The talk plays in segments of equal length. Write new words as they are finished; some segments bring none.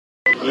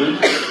Good?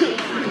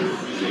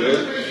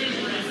 Good?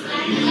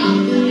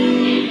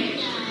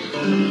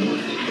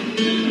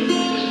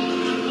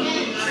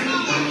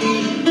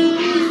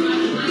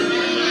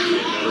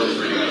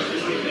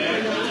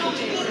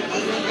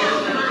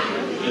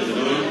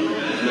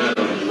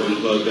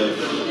 Plugged up.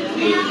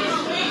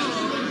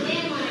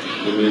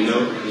 Give me a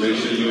note. Make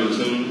sure you're in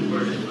tune.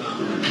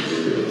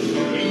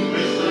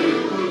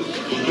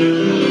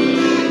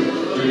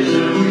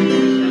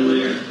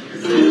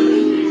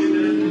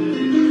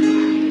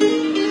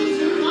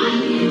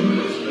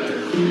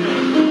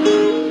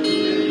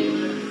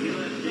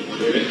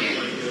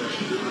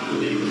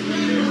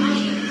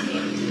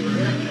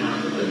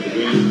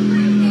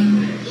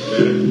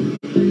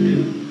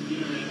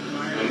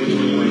 Which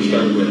one do you want to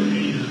start with?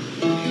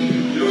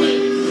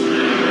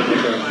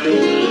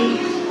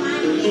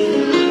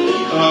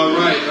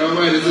 All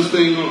right, is this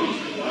thing on?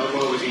 I've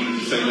always wanted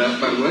to say that,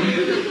 by the way.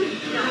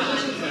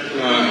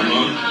 Alright, I'm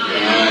on.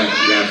 Alright,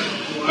 gotcha.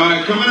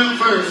 Alright, coming up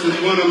first is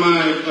one of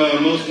my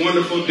most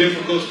wonderful,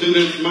 difficult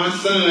students, my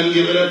son.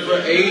 Give it up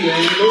for Aiden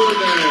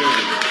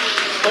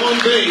on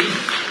bass.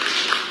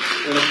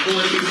 And of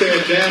course he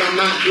said, Dad, I'm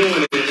not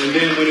doing it. And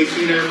then when he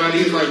seen everybody,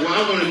 he's like, well,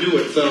 I want to do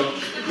it. So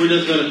we're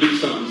just going to do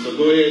something. So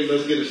go ahead,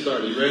 let's get it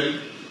started. You ready?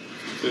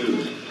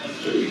 2,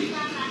 3,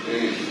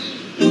 and...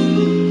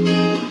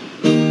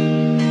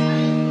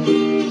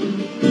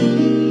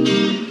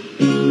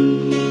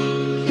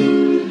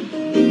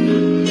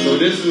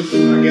 This is,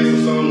 I guess,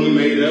 a song we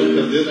made up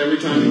because every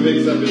time he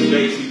picks up his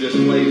bass, he just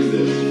plays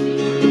this.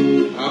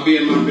 I'll be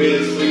in my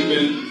bed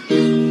sleeping,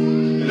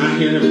 and I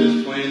hear him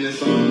just playing this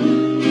song.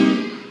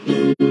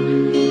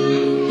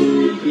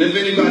 And if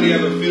anybody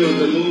ever feels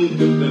the mood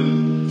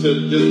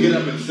to just get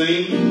up and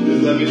sing,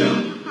 just let me know.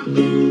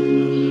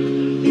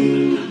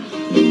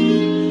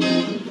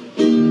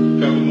 A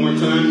couple more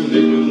times, and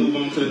then we'll move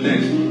on to the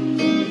next one.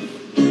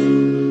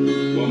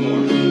 One more.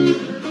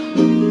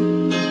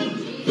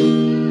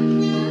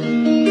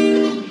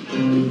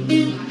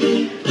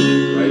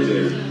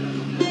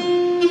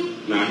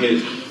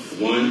 Hit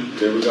 1.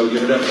 There we go.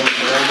 Give it up one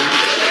for Aiden.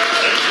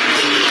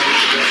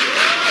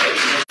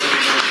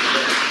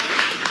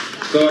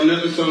 So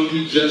another song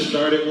he just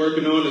started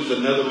working on is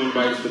Another One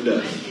Bites the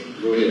Dust.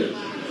 Go ahead.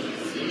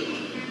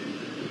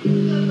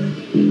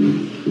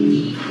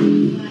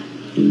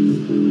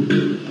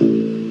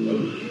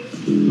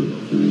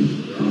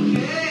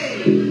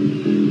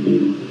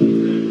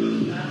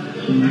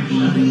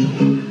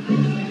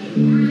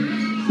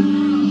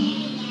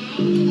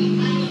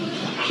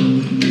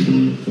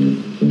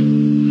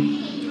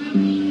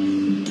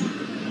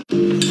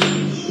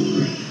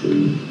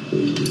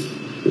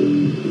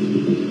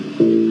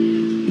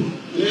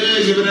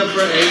 Give it up for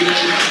Aiden.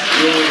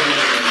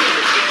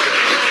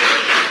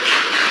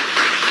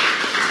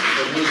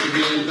 So once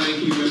again, thank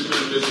you, Mr.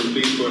 This is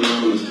Beats for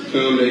allowing us to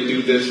come. They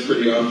do this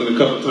pretty often, a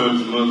couple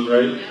times a month,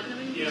 right?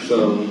 Yeah.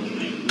 So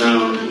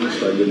now I'm going to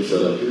start getting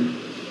set up here.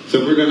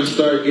 So we're going to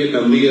start getting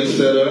Aaliyah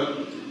set up.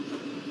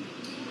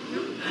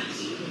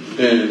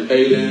 And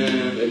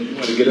Aiden, if you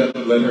want to get up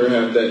and let her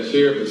have that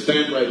chair, but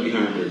stand right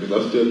behind her because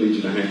I still need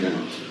you to hang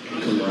out.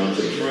 Come around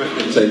to the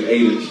front and take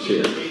Aiden's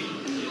chair.